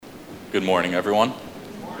Good morning, everyone.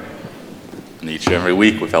 And each and every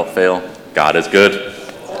week, without fail, God is good.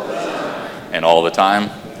 And all the time.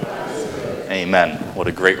 Amen. What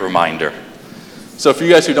a great reminder. So for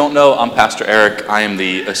you guys who don't know, I'm Pastor Eric. I am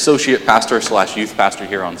the associate pastor / youth pastor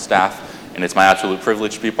here on staff. And it's my absolute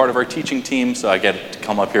privilege to be a part of our teaching team. So I get to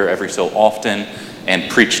come up here every so often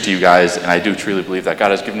and preach to you guys. And I do truly believe that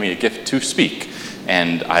God has given me a gift to speak.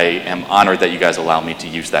 And I am honored that you guys allow me to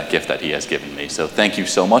use that gift that he has given me. So thank you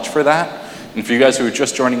so much for that. And for you guys who are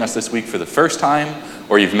just joining us this week for the first time,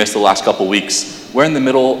 or you've missed the last couple weeks, we're in the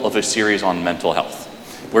middle of a series on mental health.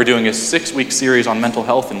 We're doing a 6-week series on mental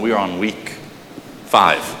health, and we are on week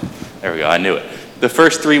 5. There we go, I knew it. The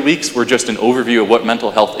first 3 weeks were just an overview of what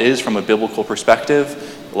mental health is from a biblical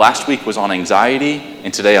perspective. Last week was on anxiety,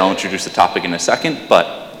 and today I'll introduce the topic in a second.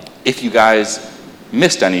 But if you guys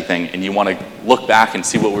missed anything and you want to look back and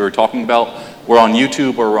see what we were talking about, we're on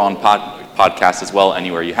YouTube or we're on podcasts as well.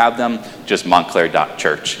 Anywhere you have them, just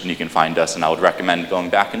montclair.church, and you can find us. And I would recommend going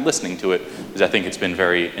back and listening to it, because I think it's been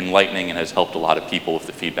very enlightening and has helped a lot of people with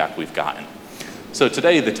the feedback we've gotten. So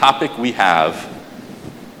today, the topic we have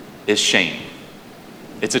is shame.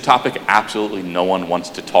 It's a topic absolutely no one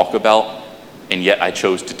wants to talk about, and yet I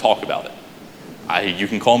chose to talk about it. You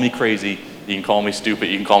can call me crazy, you can call me stupid,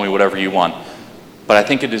 you can call me whatever you want. But I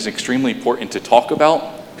think it is extremely important to talk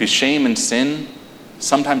about, because shame and sin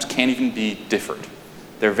sometimes can't even be differed.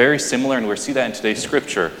 They're very similar, and we see that in today's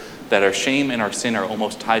scripture, that our shame and our sin are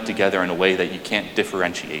almost tied together in a way that you can't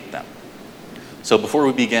differentiate them. So before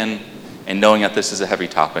we begin, and knowing that this is a heavy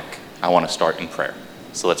topic, I want to start in prayer.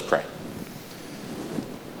 So let's pray.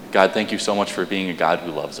 God, thank you so much for being a God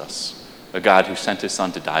who loves us, a God who sent his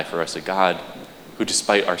son to die for us, a God who,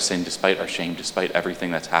 despite our sin, despite our shame, despite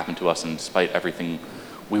everything that's happened to us, and despite everything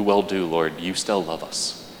we will do, Lord, you still love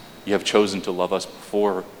us. You have chosen to love us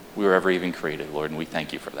before we were ever even created, Lord, and we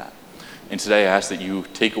thank you for that. And today I ask that you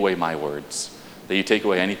take away my words, that you take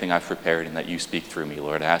away anything I've prepared, and that you speak through me,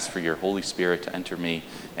 Lord. I ask for your Holy Spirit to enter me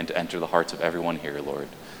and to enter the hearts of everyone here, Lord,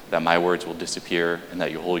 that my words will disappear and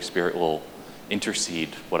that your Holy Spirit will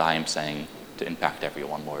intercede what I am saying to impact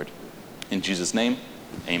everyone, Lord. In Jesus' name,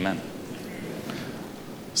 amen.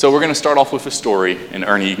 So we're going to start off with a story, and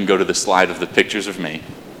Ernie, you can go to the slide of the pictures of me.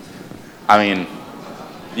 I mean,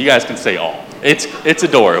 you guys can say "aw." It's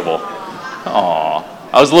adorable. Aw.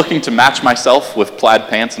 I was looking to match myself with plaid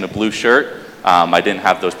pants and a blue shirt. I didn't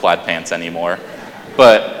have those plaid pants anymore.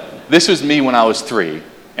 But this was me when I was 3,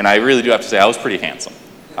 and I really do have to say I was pretty handsome.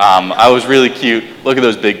 I was really cute. Look at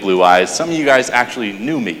those big blue eyes. Some of you guys actually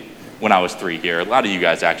knew me when I was 3 here. A lot of you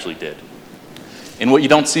guys actually did. And what you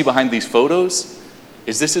don't see behind these photos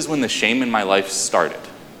is this is when the shame in my life started.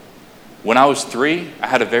 When I was 3, I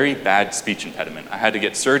had a very bad speech impediment. I had to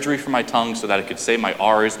get surgery for my tongue so that I could say my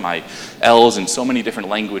R's, my L's, and so many different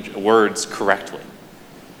words correctly.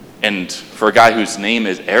 And for a guy whose name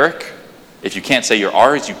is Eric, if you can't say your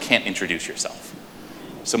R's, you can't introduce yourself.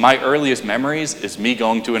 So my earliest memories is me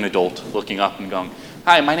going to an adult, looking up and going,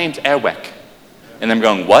 "Hi, my name's Erwek." And them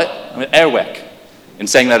going, "What?" I'm Erwek. And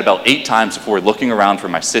saying that about 8 times before looking around for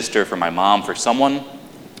my sister, for my mom, for someone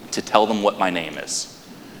to tell them what my name is.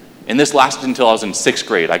 And this lasted until I was in 6th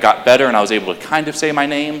grade. I got better and I was able to kind of say my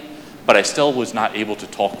name, but I still was not able to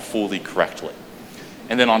talk fully correctly.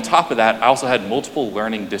 And then on top of that, I also had multiple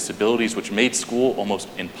learning disabilities, which made school almost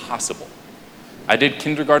impossible. I did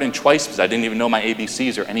kindergarten twice because I didn't even know my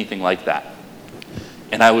ABCs or anything like that.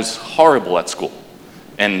 And I was horrible at school.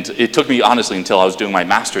 And it took me, honestly, until I was doing my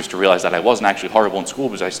master's to realize that I wasn't actually horrible in school,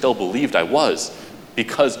 because I still believed I was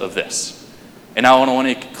because of this. And I want to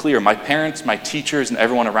make it clear, my parents, my teachers, and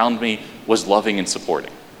everyone around me was loving and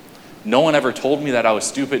supporting. No one ever told me that I was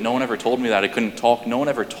stupid. No one ever told me that I couldn't talk. No one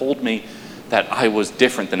ever told me that I was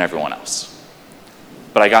different than everyone else.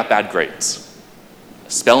 But I got bad grades.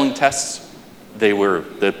 Spelling tests, they were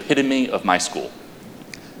the epitome of my school.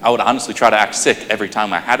 I would honestly try to act sick every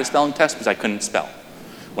time I had a spelling test because I couldn't spell.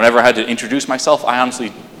 Whenever I had to introduce myself, I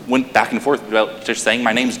honestly went back and forth about just saying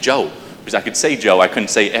my name's Joe, because I could say Joe, I couldn't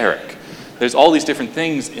say Eric. There's all these different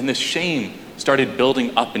things, and this shame started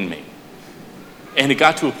building up in me. And it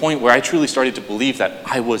got to a point where I truly started to believe that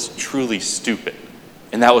I was truly stupid,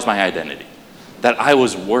 and that was my identity. That I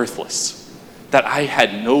was worthless. That I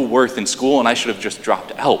had no worth in school, and I should have just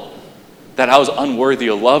dropped out. That I was unworthy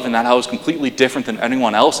of love, and that I was completely different than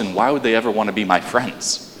anyone else, and why would they ever want to be my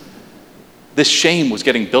friends? This shame was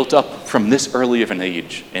getting built up from this early of an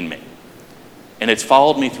age in me. And it's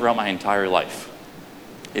followed me throughout my entire life.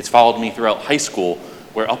 It's followed me throughout high school,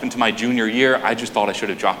 where up into my junior year, I just thought I should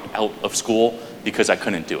have dropped out of school because I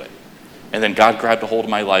couldn't do it. And then God grabbed a hold of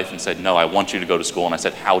my life and said, no, I want you to go to school. And I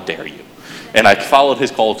said, how dare you? And I followed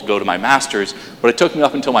his call to go to my master's, but it took me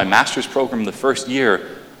up until my master's program the first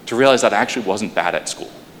year to realize that I actually wasn't bad at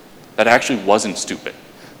school, that I actually wasn't stupid,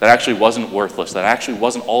 that I actually wasn't worthless, that I actually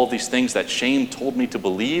wasn't all of these things that shame told me to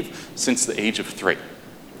believe since the age of 3.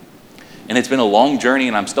 And it's been a long journey,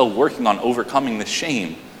 and I'm still working on overcoming the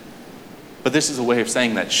shame. But this is a way of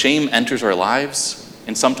saying that shame enters our lives,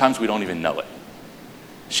 and sometimes we don't even know it.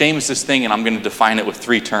 Shame is this thing, and I'm going to define it with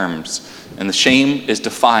 3 terms. And the shame is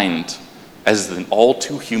defined as an all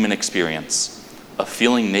too human experience of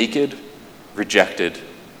feeling naked, rejected,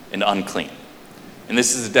 and unclean. And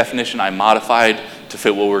this is a definition I modified to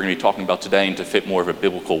fit what we're going to be talking about today and to fit more of a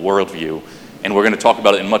biblical worldview. And we're going to talk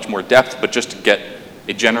about it in much more depth, but just to get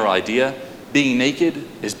a general idea, being naked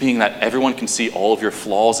is being that everyone can see all of your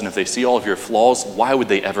flaws, and if they see all of your flaws, why would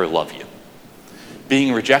they ever love you?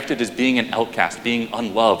 Being rejected is being an outcast, being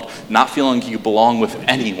unloved, not feeling you belong with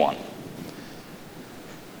anyone.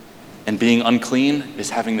 And being unclean is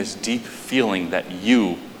having this deep feeling that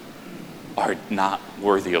you are not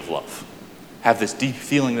worthy of love. Have this deep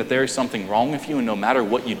feeling that there is something wrong with you, and no matter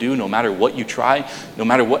what you do, no matter what you try, no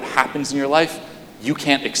matter what happens in your life, you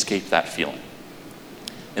can't escape that feeling.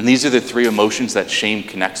 And these are the 3 emotions that shame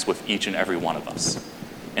connects with each and every one of us.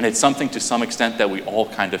 And it's something to some extent that we all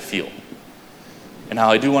kind of feel. And now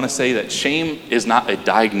I do want to say that shame is not a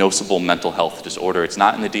diagnosable mental health disorder. It's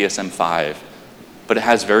not in the DSM-5, but it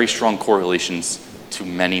has very strong correlations to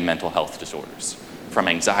many mental health disorders. From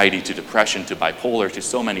anxiety to depression to bipolar to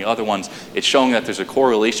so many other ones, it's showing that there's a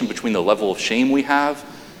correlation between the level of shame we have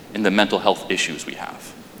and the mental health issues we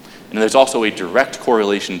have. And there's also a direct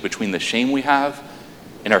correlation between the shame we have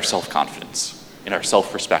and our self-confidence, in our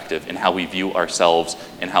self-perspective, in how we view ourselves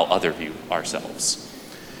and how others view ourselves.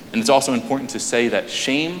 And it's also important to say that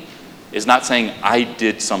shame is not saying, I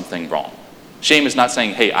did something wrong. Shame is not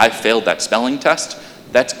saying, hey, I failed that spelling test.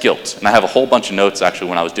 That's guilt. And I have a whole bunch of notes, actually,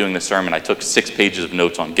 when I was doing this sermon. I took 6 pages of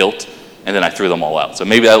notes on guilt, and then I threw them all out. So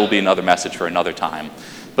maybe that will be another message for another time.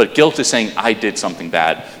 But guilt is saying, I did something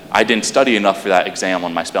bad. I didn't study enough for that exam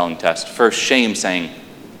on my spelling test. First, shame saying,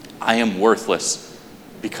 I am worthless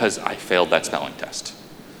because I failed that spelling test.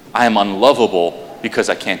 I am unlovable because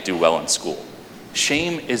I can't do well in school.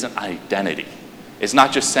 Shame is an identity. It's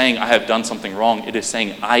not just saying I have done something wrong. It is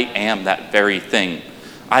saying I am that very thing.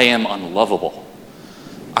 I am unlovable.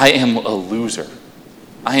 I am a loser.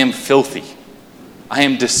 I am filthy. I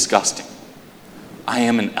am disgusting. I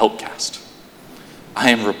am an outcast.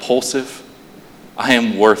 I am repulsive. I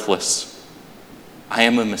am worthless. I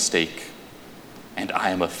am a mistake. And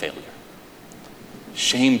I am a failure.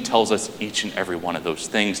 Shame tells us each and every one of those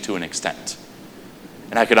things to an extent.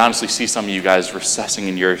 And I could honestly see some of you guys recessing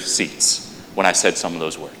in your seats when I said some of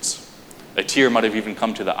those words. A tear might have even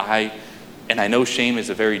come to the eye. And I know shame is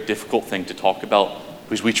a very difficult thing to talk about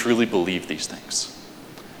because we truly believe these things.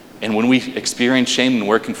 And when we experience shame and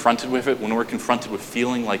we're confronted with it, when we're confronted with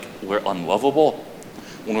feeling like we're unlovable,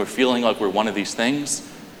 when we're feeling like we're one of these things,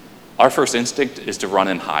 our first instinct is to run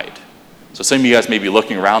and hide. So some of you guys may be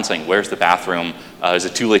looking around saying, where's the bathroom? Is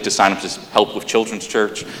it too late to sign up to help with Children's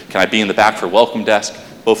Church? Can I be in the back for welcome desk?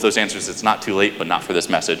 Both those answers, it's not too late, but not for this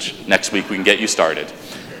message. Next week we can get you started.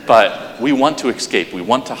 But we want to escape. We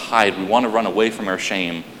want to hide. We want to run away from our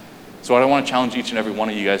shame. So what I want to challenge each and every one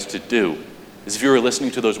of you guys to do is if you were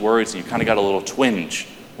listening to those words and you kind of got a little twinge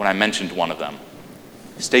when I mentioned one of them,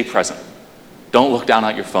 stay present. Don't look down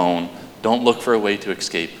at your phone. Don't look for a way to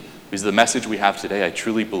escape. Because the message we have today, I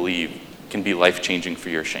truly believe, can be life-changing for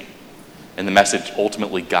your shame. And the message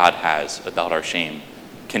ultimately God has about our shame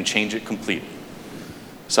can change it completely.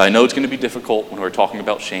 So I know it's going to be difficult when we're talking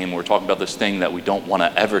about shame, when we're talking about this thing that we don't want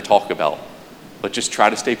to ever talk about. But just try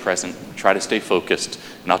to stay present, try to stay focused,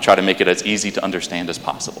 and I'll try to make it as easy to understand as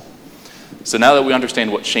possible. So now that we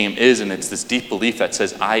understand what shame is, and it's this deep belief that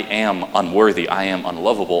says, I am unworthy, I am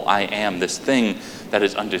unlovable, I am this thing that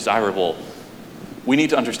is undesirable, we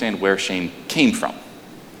need to understand where shame came from.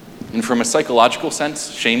 And from a psychological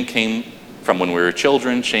sense, shame came from when we were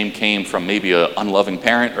children. Shame came from maybe an unloving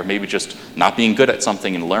parent or maybe just not being good at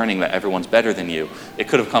something and learning that everyone's better than you. It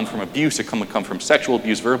could have come from abuse. It could come from sexual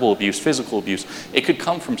abuse, verbal abuse, physical abuse. It could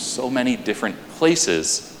come from so many different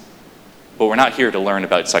places. But we're not here to learn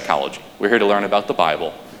about psychology. We're here to learn about the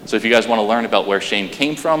Bible. So if you guys want to learn about where shame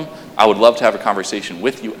came from, I would love to have a conversation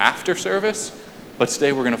with you after service. But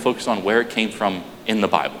today we're going to focus on where it came from in the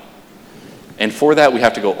Bible. And for that, we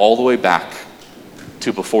have to go all the way back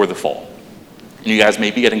to before the fall. And you guys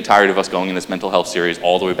may be getting tired of us going in this mental health series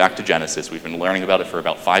all the way back to Genesis. We've been learning about it for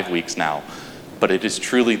about 5 weeks now. But it is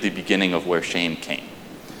truly the beginning of where shame came.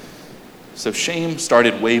 So shame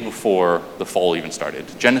started way before the fall even started.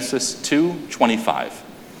 Genesis 2:25.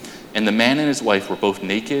 And the man and his wife were both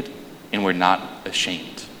naked and were not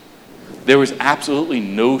ashamed. There was absolutely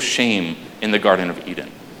no shame in the Garden of Eden.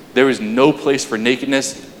 There was no place for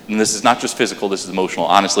nakedness, and this is not just physical, this is emotional.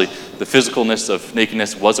 Honestly, the physicalness of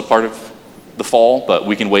nakedness was a part of the fall, but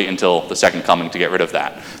we can wait until the second coming to get rid of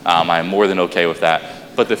that. I am more than okay with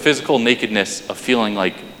that. But the physical nakedness of feeling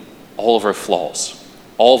like all of our flaws,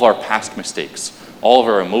 all of our past mistakes, all of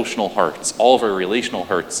our emotional hurts, all of our relational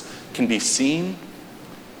hurts can be seen.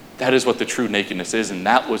 That is what the true nakedness is, and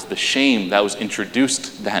that was the shame that was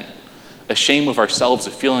introduced then. A shame of ourselves,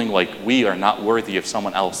 of feeling like we are not worthy of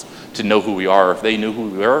someone else to know who we are. Or if they knew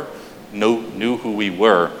who we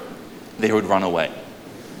were, they would run away.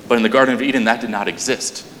 But in the Garden of Eden, that did not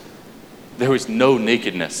exist. There was no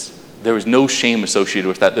nakedness. There was no shame associated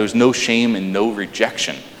with that. There was no shame and no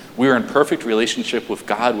rejection. We were in perfect relationship with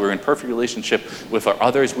God. We were in perfect relationship with our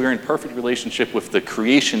others. We were in perfect relationship with the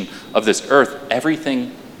creation of this earth.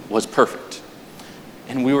 Everything was perfect.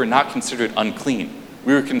 And we were not considered unclean.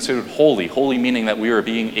 We were considered holy. Holy meaning that we were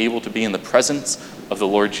being able to be in the presence of the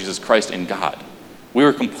Lord Jesus Christ and God. We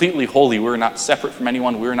were completely holy. We were not separate from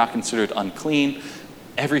anyone. We were not considered unclean.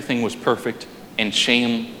 Everything was perfect, and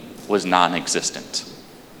shame was non-existent.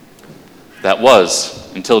 That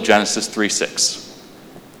was until Genesis 3:6.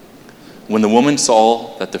 When the woman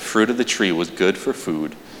saw that the fruit of the tree was good for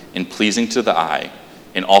food and pleasing to the eye,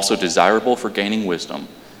 and also desirable for gaining wisdom,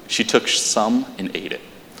 she took some and ate it.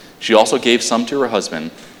 She also gave some to her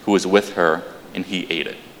husband who was with her, and he ate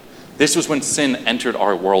it. This was when sin entered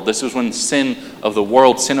our world. This was when sin of the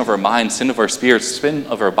world, sin of our mind, sin of our spirit, sin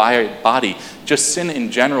of our body, just sin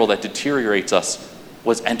in general that deteriorates us,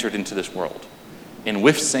 was entered into this world. And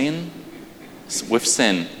with sin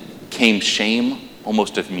came shame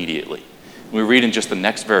almost immediately. We read in just the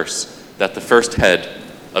next verse that the first head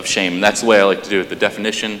of shame, and that's the way I like to do it, the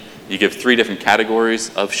definition, you give 3 different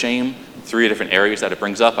categories of shame, 3 different areas that it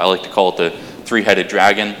brings up. I like to call it the 3-headed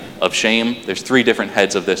dragon of shame. There's 3 different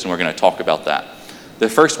heads of this, and we're going to talk about that. The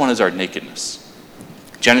first one is our nakedness.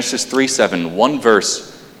 Genesis 3:7, one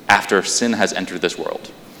verse after sin has entered this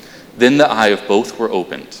world. Then the eye of both were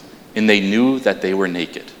opened, and they knew that they were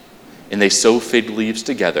naked. And they sewed fig leaves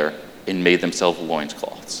together and made themselves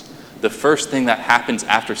loincloths. The first thing that happens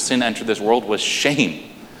after sin entered this world was shame.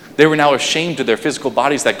 They were now ashamed of their physical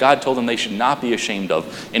bodies that God told them they should not be ashamed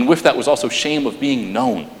of. And with that was also shame of being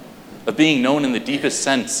known in the deepest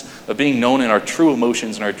sense, of being known in our true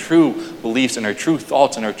emotions and our true beliefs and our true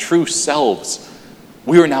thoughts and our true selves.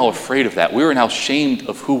 We were now afraid of that. We were now ashamed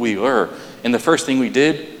of who we were. And the first thing we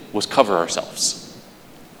did was cover ourselves.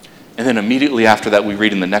 And then immediately after that, we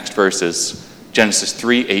read in the next verses, Genesis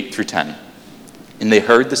 3:8-10. And they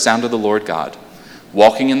heard the sound of the Lord God,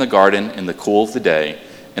 walking in the garden in the cool of the day,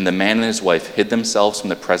 and the man and his wife hid themselves from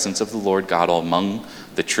the presence of the Lord God among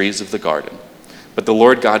the trees of the garden. But the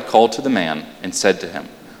Lord God called to the man and said to him,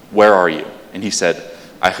 "Where are you?" And he said,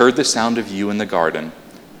 "I heard the sound of you in the garden,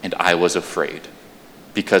 and I was afraid,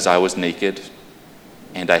 because I was naked,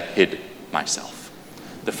 and I hid myself."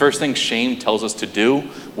 The first thing shame tells us to do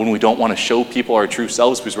when we don't want to show people our true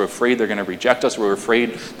selves because we're afraid they're going to reject us, we're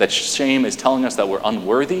afraid that shame is telling us that we're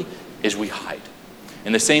unworthy, is we hide.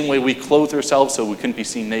 In the same way we clothe ourselves so we couldn't be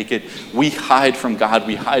seen naked, we hide from God,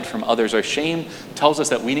 we hide from others. Our shame tells us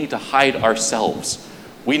that we need to hide ourselves.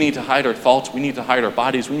 We need to hide our thoughts, we need to hide our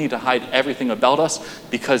bodies, we need to hide everything about us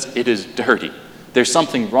because it is dirty. There's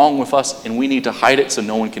something wrong with us and we need to hide it so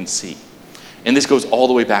no one can see. And this goes all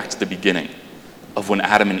the way back to the beginning of when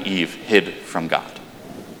Adam and Eve hid from God.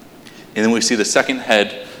 And then we see the second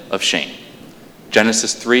head of shame.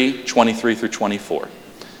 Genesis 3:23-24.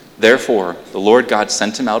 Therefore, the Lord God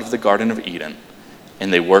sent him out of the Garden of Eden,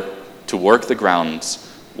 and they worked to work the grounds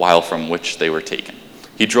while from which they were taken.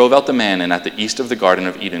 He drove out the man, and at the east of the Garden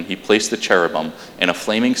of Eden, he placed the cherubim and a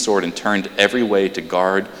flaming sword and turned every way to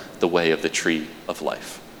guard the way of the tree of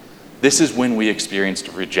life. This is when we experienced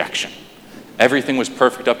rejection. Everything was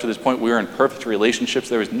perfect up to this point. We were in perfect relationships.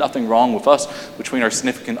 There was nothing wrong with us between our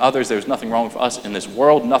significant others. There was nothing wrong with us in this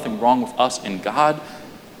world, nothing wrong with us in God.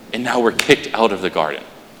 And now we're kicked out of the garden.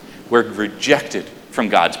 We're rejected from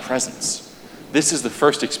God's presence. This is the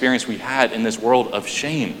first experience we had in this world of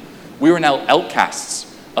shame. We were now outcasts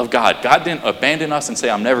of God. God didn't abandon us and say,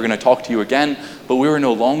 "I'm never going to talk to you again," but we were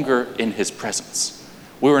no longer in his presence.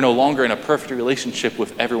 We were no longer in a perfect relationship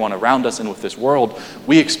with everyone around us and with this world.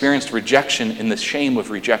 We experienced rejection in the shame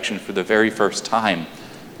of rejection for the very first time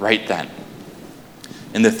right then.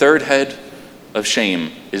 And the third head of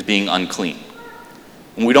shame is being unclean.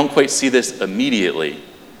 And we don't quite see this immediately,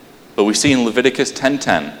 but we see in Leviticus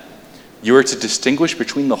 10:10, You are to distinguish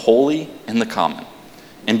between the holy and the common,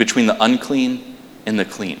 and between the unclean and the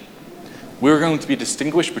clean. We're going to be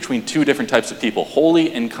distinguished between two different types of people,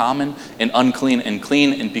 holy and common, and unclean and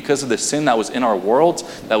clean. And because of the sin that was in our world,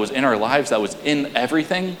 that was in our lives, that was in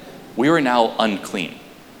everything, we are now unclean.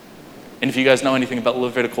 And if you guys know anything about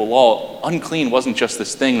Levitical law, unclean wasn't just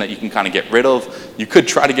this thing that you can kind of get rid of. You could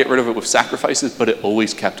try to get rid of it with sacrifices, but it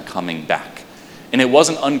always kept coming back. And it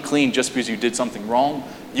wasn't unclean just because you did something wrong.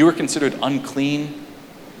 You were considered unclean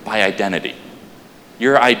by identity.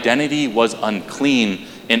 Your identity was unclean,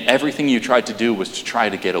 and everything you tried to do was to try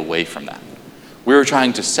to get away from that. We were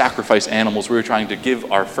trying to sacrifice animals. We were trying to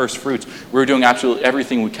give our first fruits. We were doing absolutely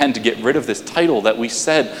everything we can to get rid of this title that we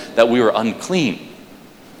said that we were unclean.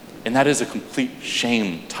 And that is a complete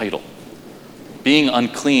shame title. Being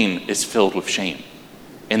unclean is filled with shame.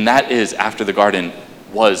 And that is, after the garden,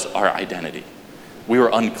 was our identity. We were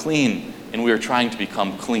unclean, and we were trying to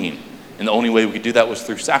become clean. And the only way we could do that was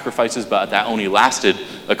through sacrifices, but that only lasted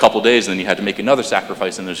a couple days, and then you had to make another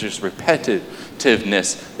sacrifice, and there's just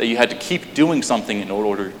repetitiveness that you had to keep doing something in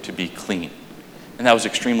order to be clean. And that was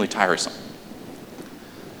extremely tiresome.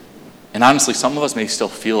 And honestly, some of us may still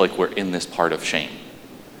feel like we're in this part of shame.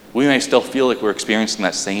 We may still feel like we're experiencing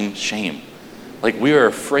that same shame. Like we are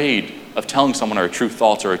afraid of telling someone our true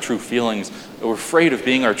thoughts or our true feelings. We're afraid of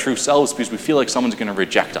being our true selves because we feel like someone's going to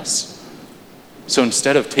reject us. So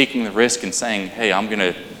instead of taking the risk and saying, hey, I'm going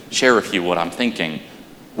to share with you what I'm thinking,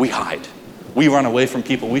 we hide. We run away from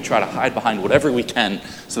people. We try to hide behind whatever we can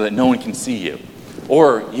so that no one can see you.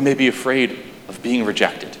 Or you may be afraid of being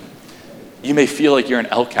rejected. You may feel like you're an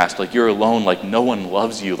outcast, like you're alone, like no one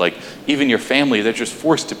loves you, like even your family, they're just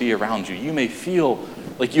forced to be around you. You may feel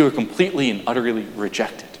like you are completely and utterly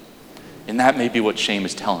rejected. And that may be what shame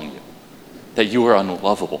is telling you, that you are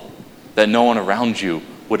unlovable, that no one around you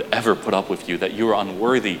would ever put up with you, that you are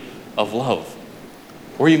unworthy of love.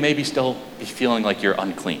 Or you may still be feeling like you're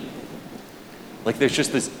unclean. Like there's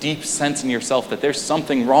just this deep sense in yourself that there's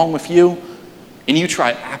something wrong with you, and you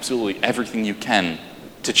try absolutely everything you can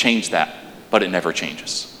to change that, but it never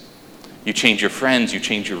changes. You change your friends, you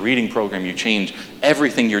change your reading program, you change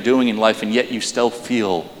everything you're doing in life, and yet you still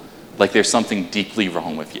feel like there's something deeply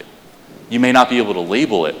wrong with you. You may not be able to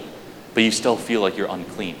label it, but you still feel like you're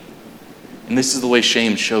unclean. And this is the way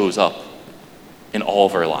shame shows up in all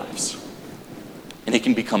of our lives. And it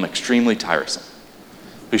can become extremely tiresome.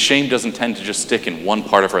 Because shame doesn't tend to just stick in one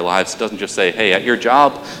part of our lives. It doesn't just say, hey, at your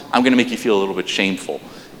job, I'm going to make you feel a little bit shameful.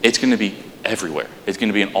 It's going to be everywhere. It's going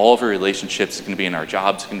to be in all of our relationships. It's going to be in our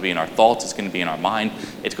jobs. It's going to be in our thoughts. It's going to be in our mind.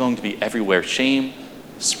 It's going to be everywhere. Shame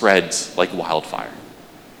spreads like wildfire.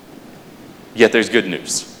 Yet there's good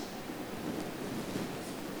news.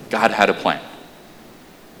 God had a plan.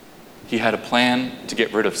 He had a plan to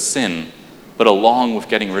get rid of sin, but along with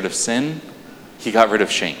getting rid of sin, he got rid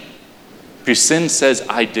of shame. Because sin says,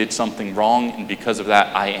 I did something wrong, and because of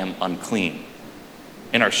that, I am unclean.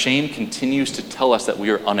 And our shame continues to tell us that we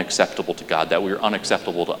are unacceptable to God, that we are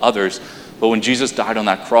unacceptable to others. But when Jesus died on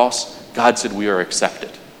that cross, God said we are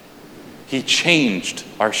accepted. He changed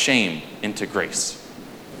our shame into grace.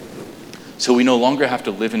 So we no longer have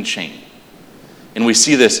to live in shame. And we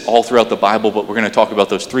see this all throughout the Bible, but we're going to talk about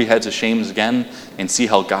those three heads of shame again and see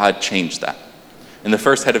how God changed that. And the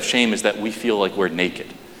first head of shame is that we feel like we're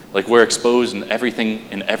naked, like we're exposed and everything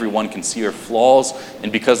and everyone can see our flaws,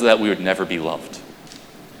 and because of that, we would never be loved.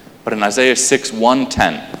 But in Isaiah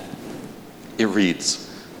 6:1-10, it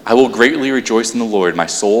reads, I will greatly rejoice in the Lord. My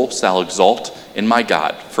soul shall exult in my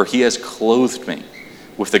God, for he has clothed me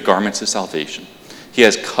with the garments of salvation. He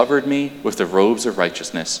has covered me with the robes of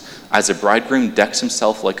righteousness, as a bridegroom decks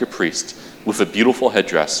himself like a priest with a beautiful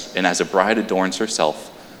headdress, and as a bride adorns herself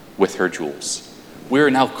with her jewels. We are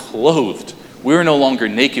now clothed. We are no longer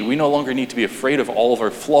naked. We no longer need to be afraid of all of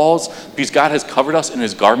our flaws, because God has covered us in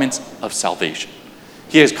his garments of salvation.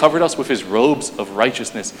 He has covered us with his robes of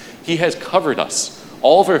righteousness. He has covered us.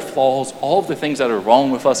 All of our flaws, all of the things that are wrong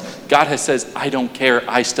with us, God has said, I don't care,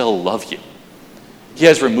 I still love you. He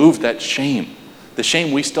has removed that shame. The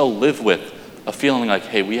shame we still live with, of feeling like,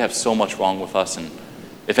 hey, we have so much wrong with us, and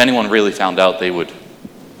if anyone really found out, they would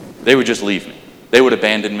just leave me. They would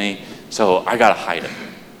abandon me, so I gotta hide it.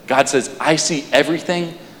 God says, I see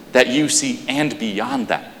everything that you see and beyond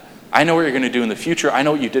that. I know what you're gonna do in the future. I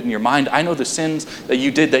know what you did in your mind. I know the sins that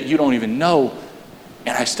you did that you don't even know,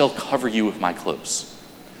 and I still cover you with my clothes.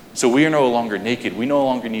 So we are no longer naked. We no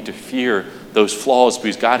longer need to fear those flaws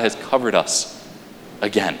because God has covered us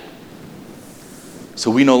again. So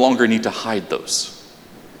we no longer need to hide those.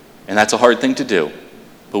 And that's a hard thing to do,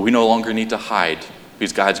 but we no longer need to hide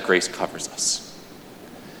because God's grace covers us.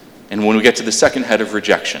 And when we get to the second head of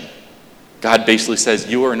rejection, God basically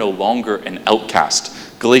says, you are no longer an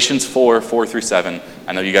outcast. Galatians 4:4-7.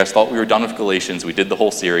 I know you guys thought we were done with Galatians. We did the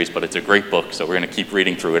whole series, but it's a great book, so we're going to keep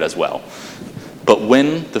reading through it as well. But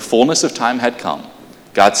when the fullness of time had come,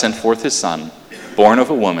 God sent forth his Son, born of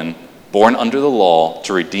a woman, born under the law,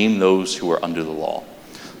 to redeem those who were under the law,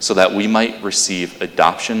 so that we might receive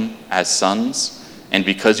adoption as sons. And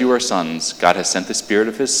because you are sons, God has sent the Spirit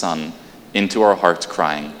of his Son into our hearts,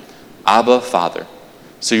 crying, Abba, Father.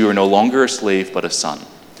 So you are no longer a slave, but a son.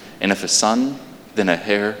 And if a son, then a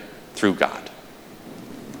heir through God.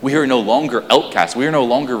 We are no longer outcasts. We are no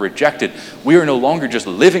longer rejected. We are no longer just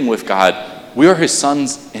living with God. We are his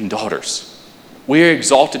sons and daughters. We are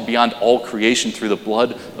exalted beyond all creation through the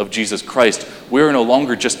blood of Jesus Christ. We are no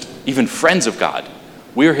longer just even friends of God.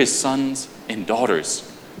 We are his sons and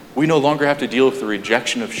daughters. We no longer have to deal with the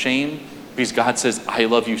rejection of shame because God says, I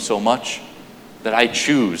love you so much that I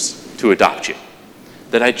choose to adopt you.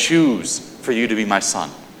 That I choose for you to be my son,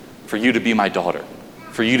 for you to be my daughter,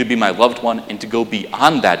 for you to be my loved one, and to go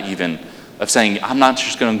beyond that even of saying, I'm not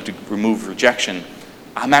just going to remove rejection.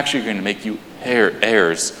 I'm actually going to make you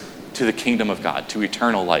heirs to the kingdom of God, to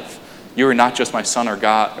eternal life. You are not just my son or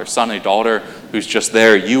God or son or daughter who's just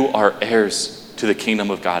there. You are heirs to the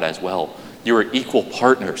kingdom of God as well. You are equal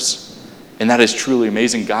partners. And that is truly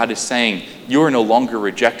amazing. God is saying, you are no longer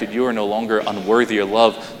rejected. You are no longer unworthy of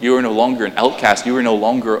love. You are no longer an outcast. You are no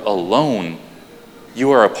longer alone. You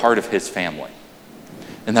are a part of his family.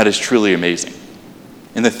 And that is truly amazing.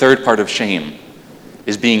 And the third part of shame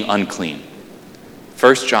is being unclean.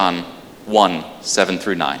 1 John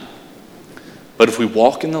 1:7-9. But if we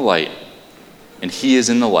walk in the light, and he is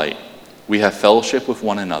in the light, we have fellowship with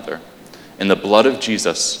one another, and the blood of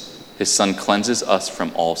Jesus, his Son, cleanses us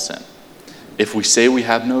from all sin. If we say we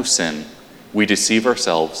have no sin, we deceive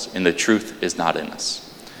ourselves, and the truth is not in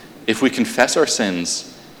us. If we confess our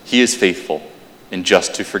sins, he is faithful and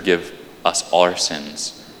just to forgive us our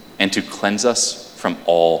sins and to cleanse us from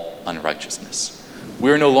all unrighteousness.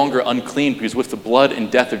 We are no longer unclean because with the blood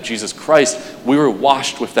and death of Jesus Christ, we were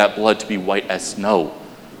washed with that blood to be white as snow.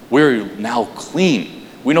 We're now clean.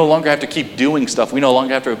 We no longer have to keep doing stuff. We no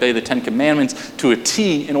longer have to obey the 10 Commandments to a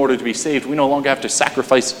T in order to be saved. We no longer have to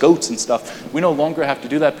sacrifice goats and stuff. We no longer have to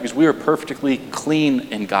do that because we are perfectly clean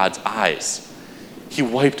in God's eyes. He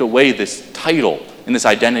wiped away this title and this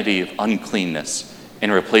identity of uncleanness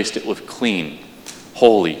and replaced it with clean,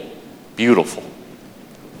 holy, beautiful.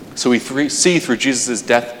 So we see through Jesus'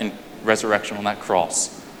 death and resurrection on that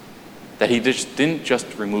cross that he didn't just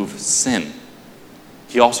remove sin,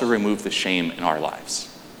 he also removed the shame in our lives.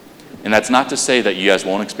 And that's not to say that you guys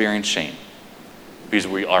won't experience shame, because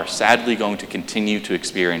we are sadly going to continue to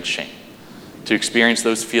experience shame, to experience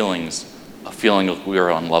those feelings of feeling like we are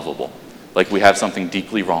unlovable, like we have something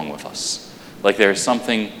deeply wrong with us, like there is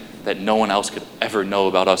something that no one else could ever know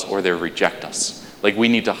about us or they reject us, like we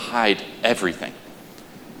need to hide everything.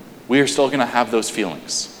 We are still going to have those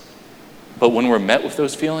feelings. But when we're met with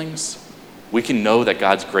those feelings, we can know that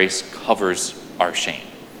God's grace covers our shame.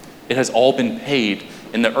 It has all been paid,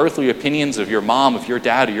 and the earthly opinions of your mom, of your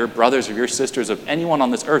dad, or your brothers, or your sisters, of anyone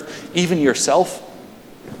on this earth, even yourself,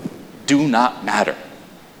 do not matter.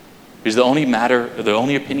 Because the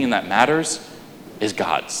only opinion that matters is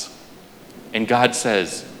God's. And God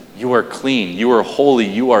says, you are clean, you are holy,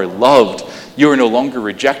 you are loved, you are no longer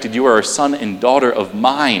rejected, you are a son and daughter of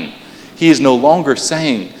mine. He is no longer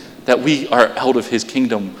saying that we are out of his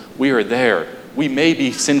kingdom. We are there. We may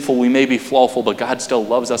be sinful, we may be flawful, but God still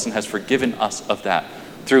loves us and has forgiven us of that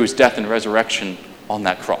through his death and resurrection on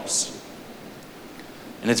that cross.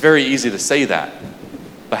 And it's very easy to say that,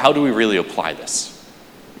 but how do we really apply this?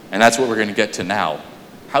 And that's what we're going to get to now.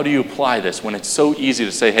 How do you apply this when it's so easy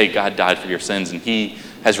to say, hey, God died for your sins and he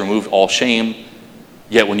has removed all shame,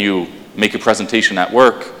 yet when you make a presentation at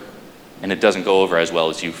work and it doesn't go over as well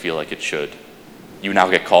as you feel like it should, you now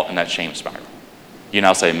get caught in that shame spiral. You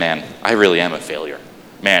now say, man, I really am a failure.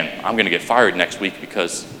 Man, I'm going to get fired next week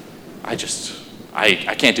because I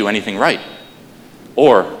can't do anything right.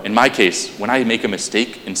 Or, in my case, when I make a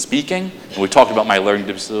mistake in speaking, and we talked about my learning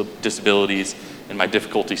disabilities and my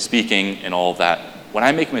difficulty speaking and all of that, when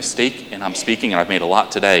I make a mistake and I'm speaking, and I've made a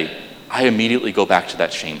lot today, I immediately go back to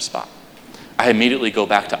that shame spot. I immediately go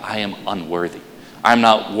back to I am unworthy. I'm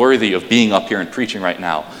not worthy of being up here and preaching right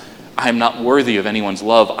now. I am not worthy of anyone's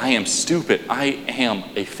love. I am stupid. I am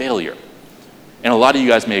a failure. And a lot of you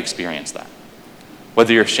guys may experience that.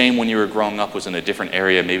 Whether your shame when you were growing up was in a different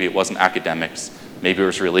area, maybe it wasn't academics, maybe it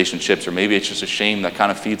was relationships, or maybe it's just a shame that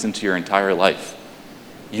kind of feeds into your entire life.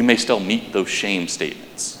 You may still meet those shame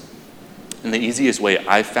statements. And the easiest way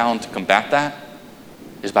I've found to combat that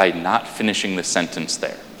is by not finishing the sentence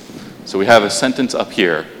there. So we have a sentence up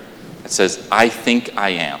here that says, I think I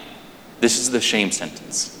am. This is the shame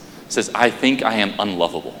sentence. It says, I think I am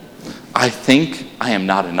unlovable. I think I am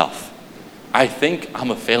not enough. I think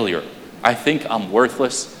I'm a failure. I think I'm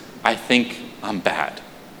worthless. I think I'm bad.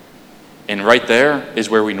 And right there is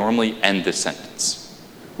where we normally end this sentence.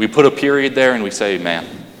 We put a period there and we say, man,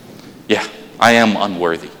 yeah, I am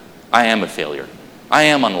unworthy. I am a failure. I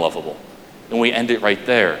am unlovable. And we end it right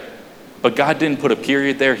there. But God didn't put a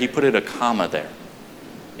period there. He put a comma there.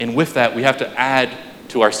 And with that, we have to add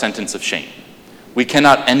to our sentence of shame. We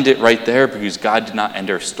cannot end it right there because God did not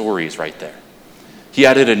end our stories right there. He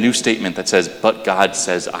added a new statement that says, but God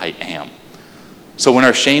says I am. So when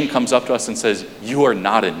our shame comes up to us and says, you are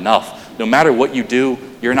not enough, no matter what you do,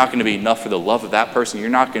 you're not going to be enough for the love of that person.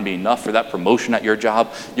 You're not going to be enough for that promotion at your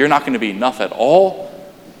job. You're not going to be enough at all.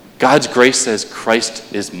 God's grace says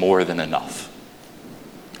Christ is more than enough.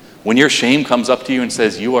 When your shame comes up to you and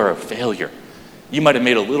says you are a failure, you might have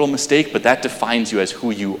made a little mistake, but that defines you as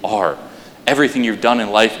who you are. Everything you've done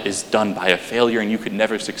in life is done by a failure, and you could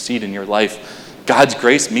never succeed in your life. God's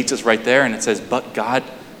grace meets us right there, and it says, but God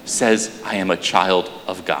says I am a child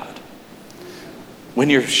of God.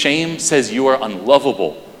 When your shame says you are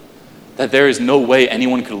unlovable, that there is no way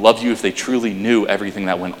anyone could love you if they truly knew everything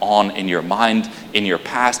that went on in your mind, in your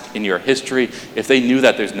past, in your history, if they knew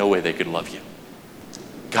that, there's no way they could love you.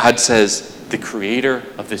 God says the creator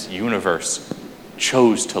of this universe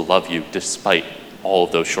chose to love you despite all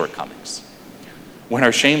of those shortcomings. When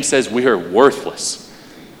our shame says we are worthless,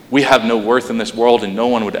 we have no worth in this world and no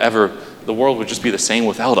one would ever, the world would just be the same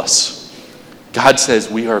without us. God says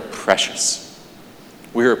we are precious.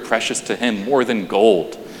 We are precious to him more than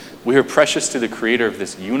gold. We are precious to the creator of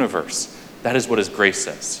this universe. That is what his grace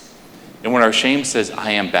says. And when our shame says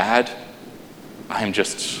I am bad, I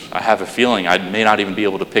have a feeling I may not even be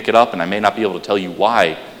able to pick it up and I may not be able to tell you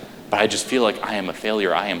why, but I just feel like I am a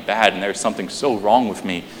failure, I am bad, and there's something so wrong with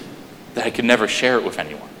me that I could never share it with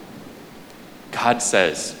anyone. God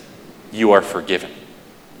says, you are forgiven.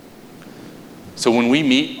 So when we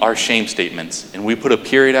meet our shame statements and we put a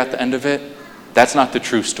period at the end of it, that's not the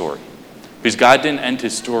true story. Because God didn't end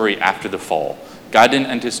his story after the fall. God didn't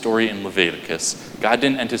end his story in Leviticus. God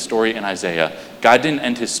didn't end his story in Isaiah. God didn't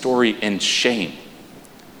end his story in shame.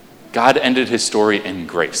 God ended his story in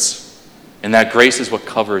grace. And that grace is what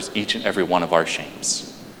covers each and every one of our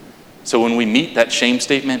shames. So when we meet that shame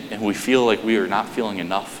statement and we feel like we are not feeling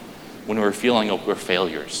enough, when we're feeling like we're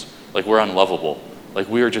failures, like we're unlovable, like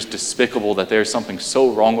we are just despicable, that there's something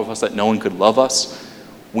so wrong with us that no one could love us,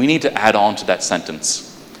 we need to add on to that sentence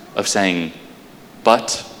of saying,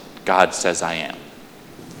 but God says I am.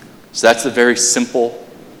 So that's a very simple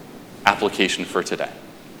application for today.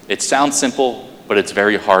 It sounds simple, but it's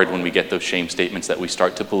very hard when we get those shame statements that we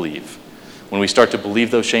start to believe. When we start to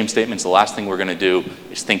believe those shame statements, the last thing we're going to do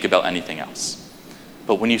is think about anything else.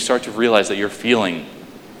 But when you start to realize that you're feeling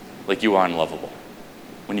like you are unlovable,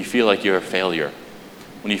 when you feel like you're a failure,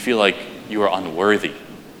 when you feel like you are unworthy,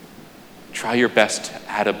 try your best to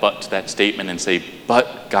add a but to that statement and say,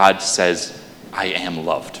 but God says I am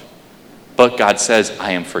loved. But God says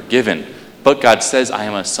I am forgiven. But God says I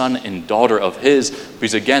am a son and daughter of his.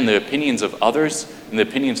 Because again, the opinions of others and the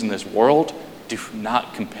opinions in this world do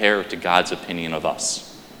not compare to God's opinion of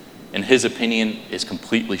us. And his opinion is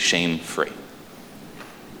completely shame-free.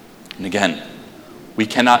 And again, we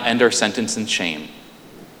cannot end our sentence in shame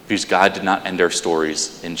because God did not end our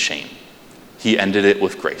stories in shame. He ended it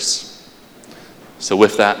with grace. So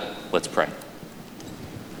with that, let's pray.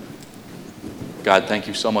 God, thank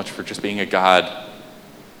you so much for just being a God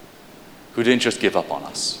who didn't just give up on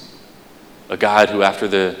us. A God who, after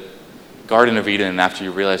the Garden of Eden and after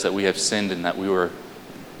you realized that we have sinned and that we were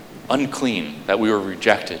unclean, that we were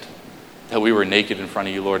rejected, that we were naked in front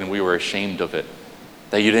of you, Lord, and we were ashamed of it,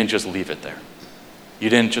 that you didn't just leave it there. You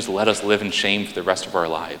didn't just let us live in shame for the rest of our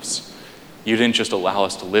lives. You didn't just allow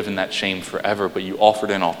us to live in that shame forever, but you offered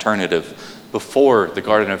an alternative. Before the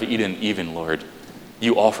Garden of Eden even, Lord,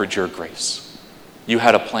 you offered your grace. You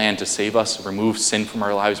had a plan to save us, remove sin from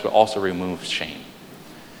our lives, but also remove shame.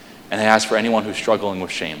 And I ask for anyone who's struggling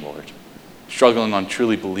with shame, Lord, struggling on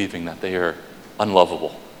truly believing that they are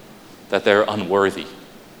unlovable, that they are unworthy,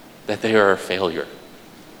 that they are a failure,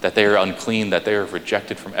 that they are unclean, that they are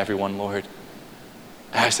rejected from everyone, Lord,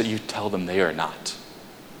 I ask that you tell them they are not.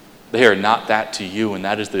 They are not that to you, and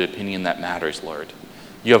that is the opinion that matters, Lord.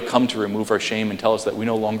 You have come to remove our shame and tell us that we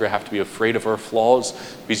no longer have to be afraid of our flaws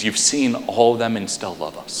because you've seen all of them and still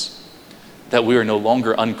love us. That we are no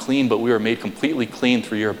longer unclean, but we are made completely clean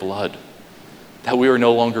through your blood. That we are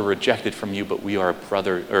no longer rejected from you, but we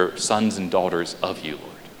are sons and daughters of you,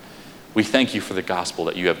 Lord. We thank you for the gospel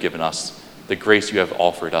that you have given us, the grace you have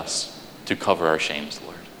offered us to cover our shames,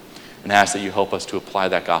 Lord. And ask that you help us to apply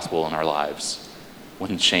that gospel in our lives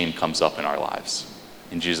when shame comes up in our lives.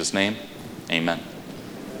 In Jesus' name, amen.